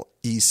special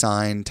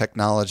e-sign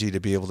technology to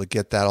be able to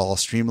get that all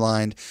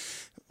streamlined,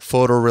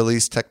 photo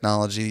release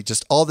technology,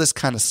 just all this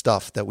kind of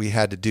stuff that we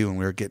had to do when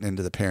we were getting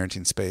into the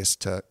parenting space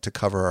to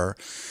cover our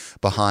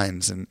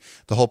behinds, and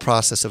the whole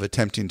process of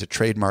attempting to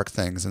trademark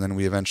things. And then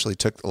we eventually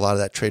took a lot of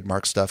that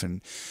trademark stuff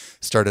and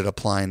started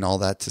applying all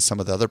that to some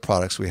of the other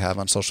products we have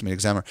on Social Media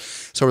Examiner.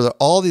 So there are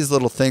all these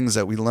little things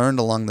that we learned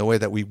along the way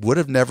that we would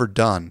have never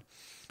done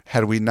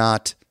had we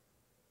not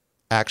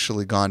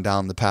actually gone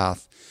down the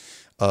path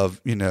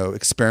of,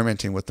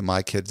 experimenting with the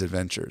My Kids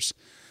Adventures.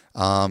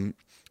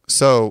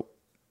 So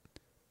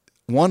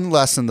one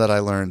lesson that I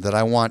learned that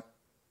I want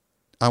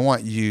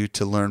you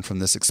to learn from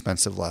this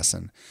expensive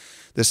lesson,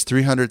 this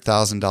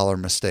 $300,000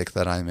 mistake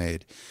that I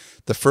made.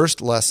 The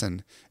first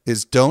lesson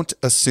is don't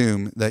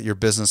assume that your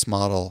business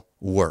model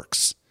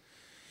works.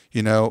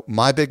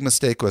 My big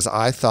mistake was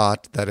I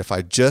thought that if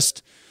I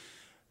just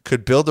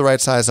could build the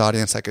right size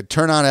audience, I could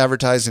turn on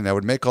advertising, I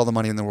would make all the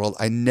money in the world.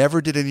 I never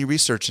did any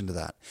research into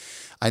that.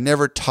 I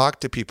never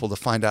talked to people to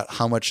find out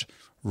how much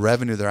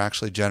revenue they're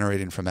actually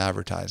generating from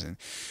advertising,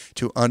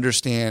 to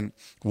understand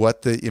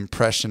what the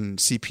impression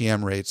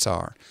CPM rates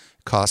are,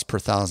 cost per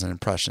 1,000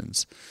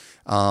 impressions.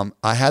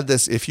 I had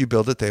this "if you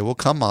build it, they will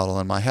come" model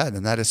in my head,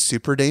 and that is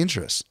super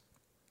dangerous.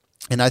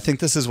 And I think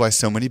this is why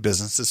so many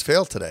businesses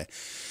fail today,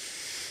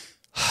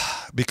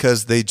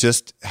 because they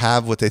just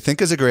have what they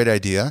think is a great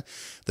idea.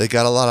 They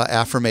got a lot of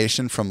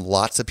affirmation from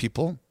lots of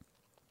people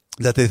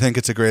that they think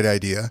it's a great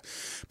idea,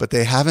 but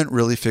they haven't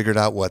really figured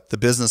out what the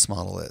business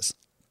model is.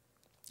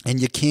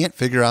 And you can't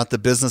figure out the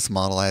business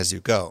model as you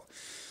go.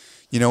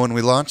 When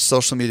we launched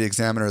Social Media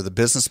Examiner, the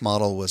business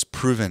model was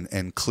proven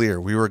and clear.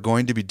 We were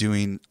going to be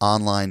doing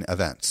online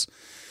events.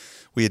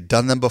 We had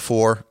done them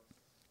before.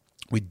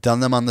 We'd done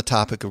them on the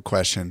topic of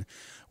question.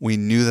 We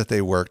knew that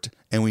they worked,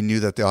 and we knew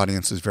that the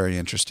audience was very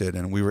interested,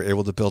 and we were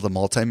able to build a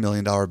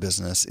multi-million-dollar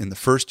business in the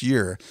first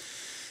year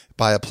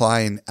by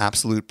applying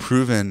absolute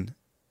proven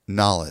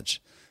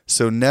knowledge.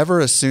 So never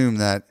assume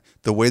that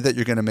the way that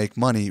you're going to make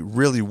money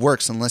really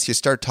works unless you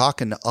start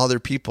talking to other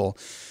people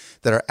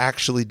that are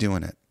actually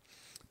doing it.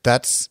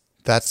 That's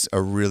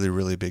a really,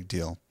 really big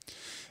deal.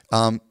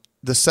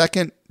 The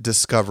second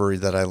discovery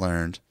that I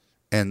learned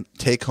and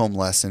take-home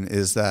lesson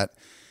is that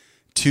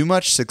too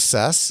much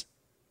success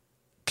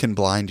can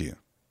blind you.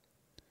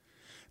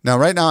 Now,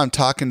 right now, I'm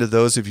talking to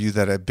those of you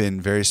that have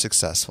been very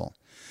successful.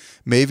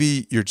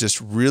 Maybe you're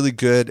just really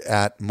good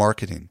at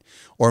marketing,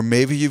 or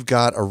maybe you've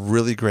got a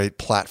really great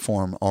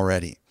platform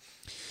already.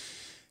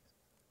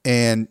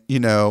 And,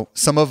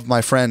 some of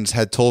my friends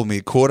had told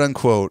me, quote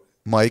unquote,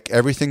 "Mike,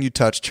 everything you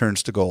touch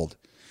turns to gold."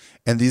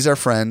 And these are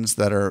friends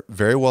that are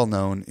very well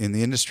known in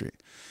the industry.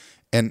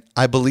 And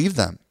I believe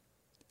them.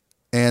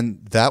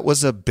 And that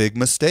was a big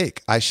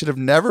mistake. I should have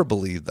never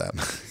believed them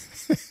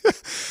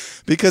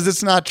because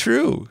it's not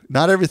true.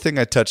 Not everything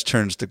I touch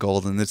turns to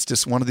gold. And it's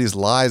just one of these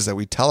lies that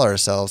we tell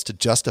ourselves to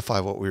justify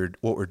what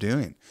we're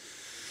doing.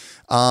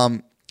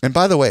 And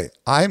by the way,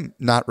 I'm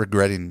not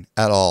regretting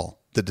at all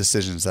the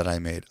decisions that I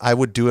made. I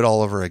would do it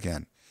all over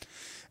again.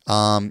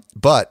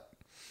 But,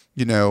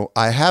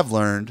 I have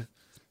learned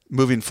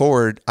moving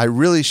forward, I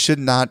really should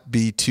not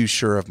be too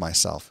sure of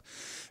myself.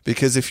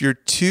 Because if you're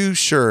too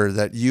sure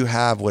that you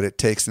have what it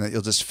takes and that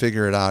you'll just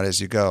figure it out as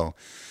you go,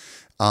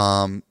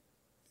 that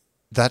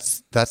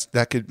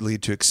could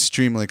lead to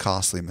extremely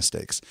costly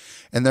mistakes.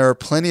 And there are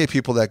plenty of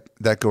people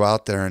that go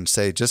out there and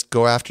say, just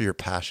go after your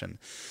passion.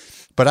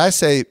 But I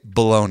say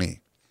baloney.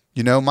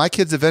 My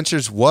Kids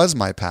Adventures was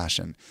my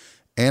passion,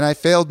 and I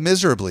failed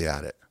miserably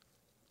at it.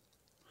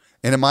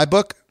 And in my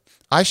book,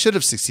 I should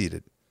have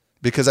succeeded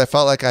because I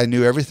felt like I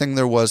knew everything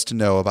there was to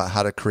know about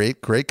how to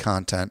create great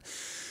content,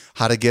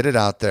 how to get it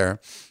out there,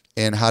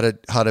 and how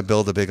to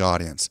build a big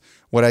audience.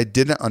 What I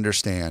didn't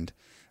understand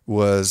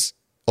was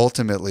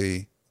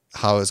ultimately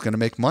how I was going to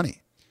make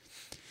money.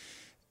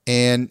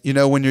 And,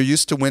 when you're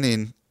used to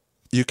winning,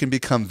 you can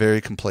become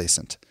very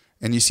complacent.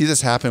 And you see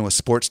this happen with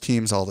sports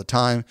teams all the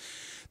time.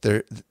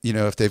 They're,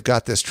 if they've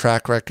got this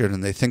track record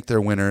and they think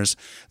they're winners,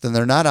 then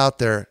they're not out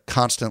there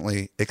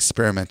constantly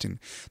experimenting.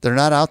 They're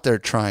not out there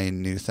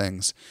trying new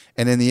things.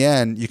 And in the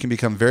end, you can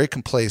become very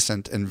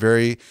complacent and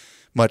very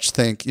much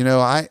think,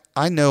 I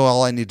know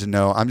all I need to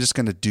know. I'm just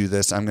going to do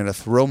this. I'm going to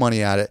throw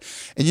money at it.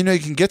 And, you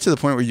can get to the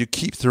point where you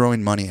keep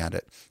throwing money at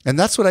it. And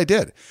that's what I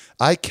did.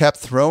 I kept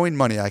throwing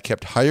money. I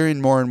kept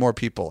hiring more and more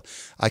people.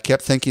 I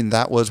kept thinking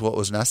that was what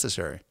was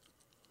necessary.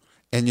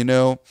 And,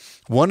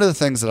 one of the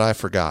things that I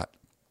forgot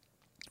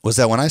was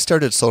that when I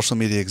started Social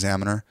Media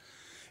Examiner,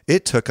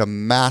 it took a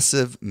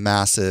massive,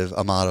 massive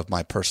amount of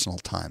my personal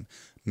time,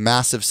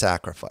 massive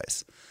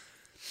sacrifice.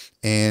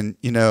 And,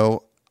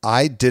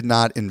 I did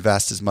not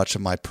invest as much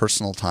of my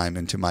personal time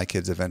into my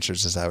kids'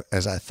 adventures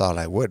as I thought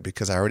I would,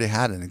 because I already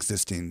had an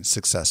existing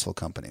successful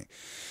company.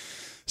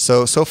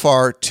 So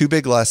far, 2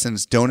 big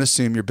lessons: don't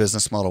assume your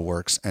business model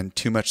works, and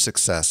too much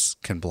success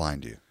can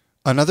blind you.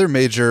 Another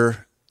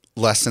major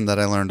lesson that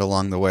I learned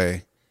along the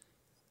way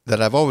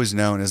that I've always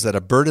known is that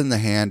a bird in the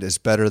hand is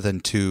better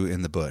than 2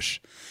 in the bush.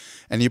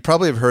 And you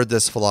probably have heard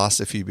this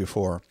philosophy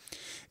before.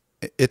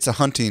 It's a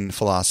hunting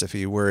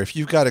philosophy where if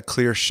you've got a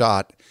clear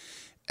shot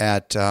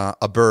at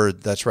a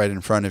bird that's right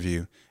in front of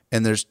you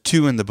and there's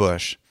 2 in the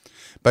bush,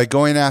 by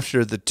going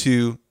after the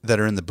 2 that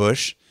are in the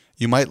bush,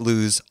 you might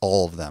lose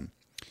all of them.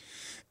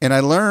 And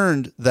I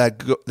learned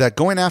that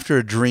going after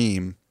a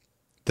dream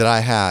that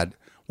I had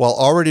while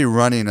already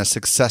running a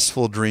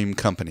successful dream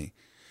company,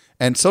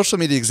 and Social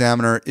Media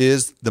Examiner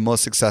is the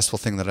most successful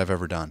thing that I've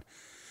ever done.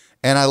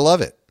 And I love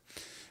it.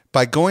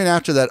 By going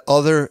after that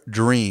other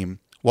dream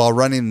while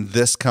running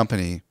this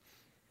company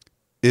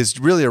is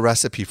really a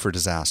recipe for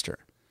disaster.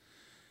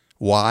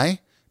 Why?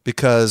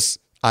 Because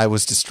I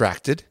was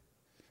distracted.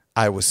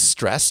 I was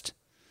stressed.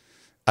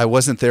 I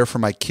wasn't there for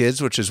my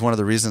kids, which is one of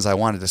the reasons I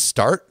wanted to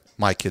start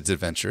my kids'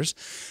 adventures.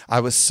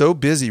 I was so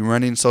busy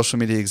running Social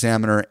Media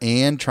Examiner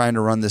and trying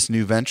to run this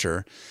new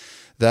venture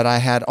that I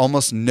had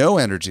almost no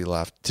energy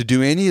left to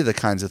do any of the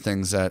kinds of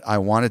things that I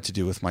wanted to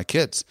do with my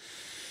kids.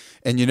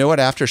 And you know what?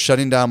 After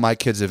shutting down my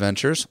kids'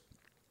 adventures,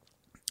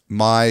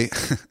 my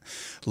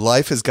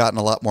life has gotten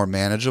a lot more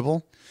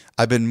manageable.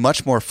 I've been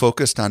much more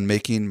focused on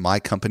making my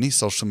company,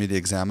 Social Media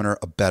Examiner,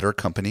 a better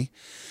company.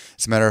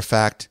 As a matter of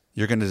fact,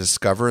 you're going to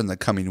discover in the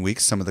coming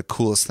weeks some of the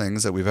coolest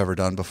things that we've ever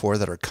done before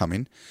that are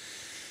coming.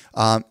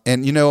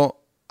 And you know,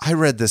 I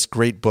read this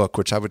great book,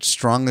 which I would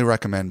strongly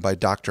recommend, by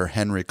Dr.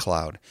 Henry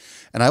Cloud.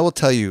 And I will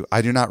tell you,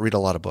 I do not read a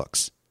lot of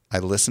books. I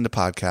listen to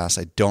podcasts.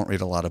 I don't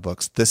read a lot of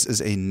books. This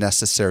is a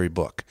necessary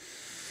book.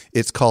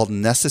 It's called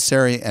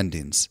Necessary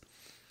Endings.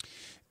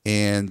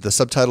 And the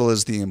subtitle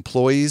is The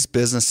Employees,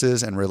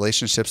 Businesses, and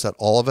Relationships That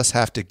All of Us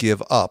Have to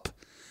Give Up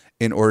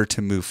in Order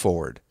to Move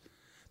Forward.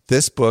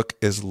 This book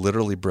is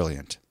literally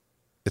brilliant.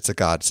 It's a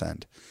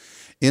godsend.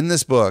 In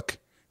this book,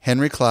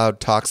 Henry Cloud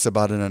talks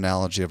about an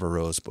analogy of a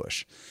rose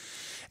bush.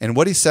 And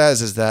what he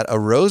says is that a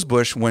rose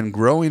bush, when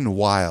growing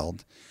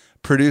wild,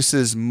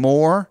 produces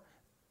more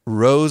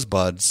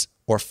rosebuds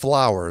or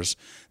flowers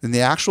than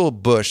the actual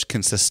bush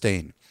can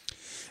sustain.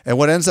 And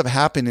what ends up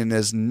happening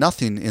is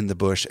nothing in the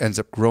bush ends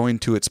up growing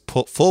to its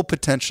full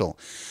potential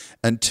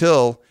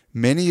until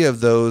many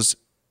of those,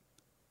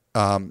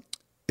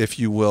 if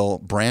you will,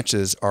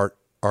 branches are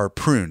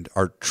pruned,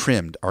 are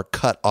trimmed, are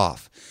cut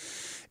off.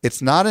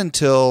 It's not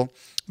until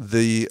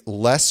the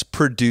less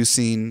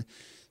producing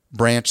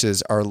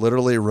branches are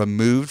literally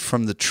removed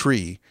from the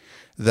tree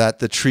that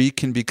the tree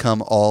can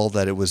become all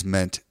that it was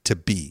meant to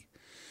be.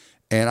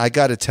 And I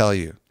got to tell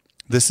you,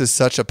 this is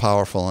such a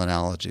powerful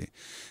analogy,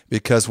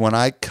 because when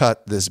I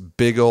cut this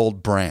big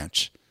old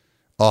branch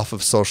off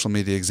of Social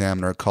Media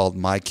Examiner called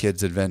My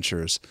Kids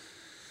Adventures,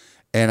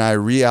 and I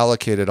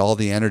reallocated all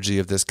the energy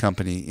of this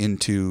company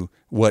into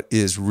what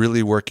is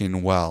really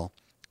working well,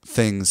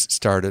 things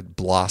started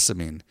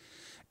blossoming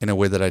in a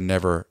way that I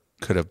never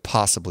could have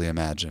possibly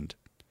imagined.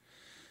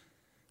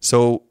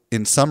 So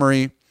in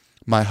summary,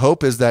 my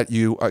hope is that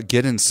you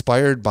get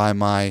inspired by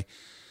my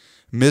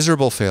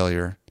miserable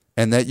failure,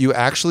 and that you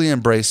actually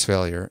embrace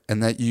failure,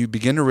 and that you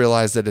begin to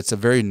realize that it's a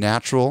very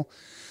natural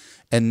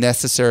and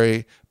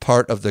necessary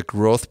part of the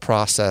growth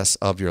process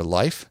of your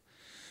life,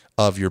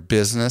 of your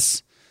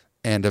business,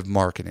 and of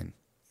marketing.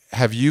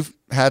 Have you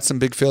had some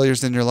big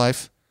failures in your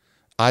life?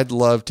 I'd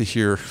love to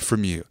hear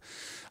from you.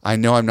 I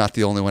know I'm not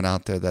the only one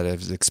out there that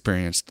has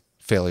experienced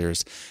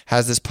failures.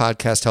 Has this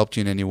podcast helped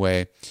you in any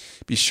way?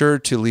 Be sure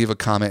to leave a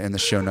comment in the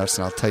show notes,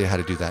 and I'll tell you how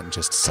to do that in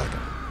just a second.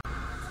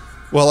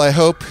 Well, I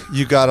hope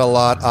you got a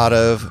lot out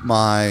of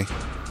my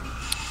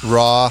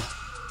raw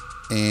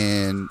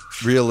and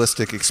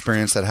realistic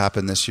experience that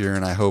happened this year,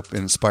 and I hope it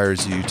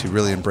inspires you to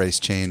really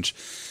embrace change.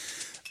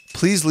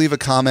 Please leave a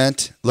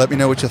comment. Let me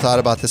know what you thought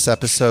about this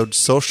episode.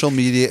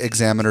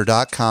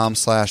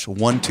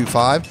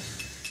 Socialmediaexaminer.com/125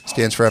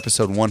 stands for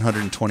episode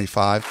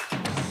 125.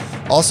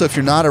 Also, if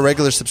you're not a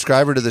regular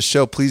subscriber to the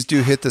show, please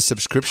do hit the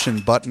subscription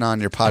button on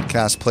your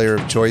podcast player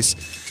of choice.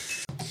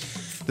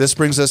 This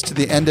brings us to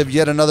the end of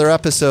yet another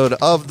episode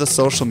of the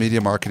Social Media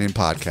Marketing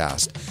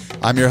Podcast.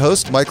 I'm your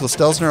host, Michael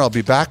Stelzner. I'll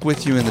be back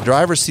with you in the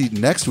driver's seat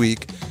next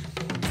week.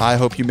 I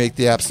hope you make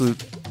the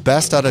absolute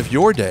best out of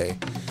your day,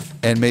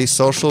 and may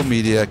social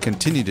media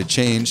continue to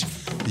change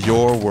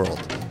your world,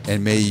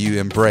 and may you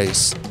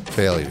embrace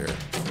failure.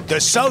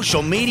 The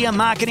Social Media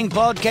Marketing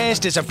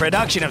Podcast is a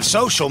production of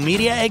Social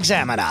Media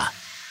Examiner.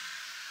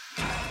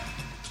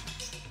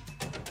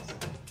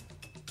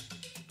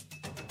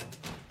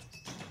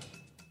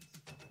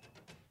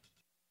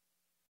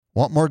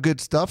 Want more good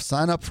stuff?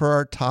 Sign up for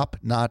our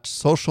top-notch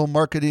social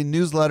marketing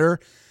newsletter.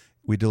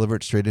 We deliver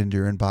it straight into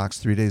your inbox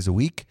 3 days a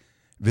week.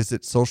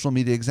 Visit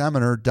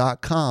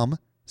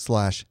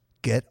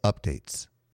socialmediaexaminer.com/get updates.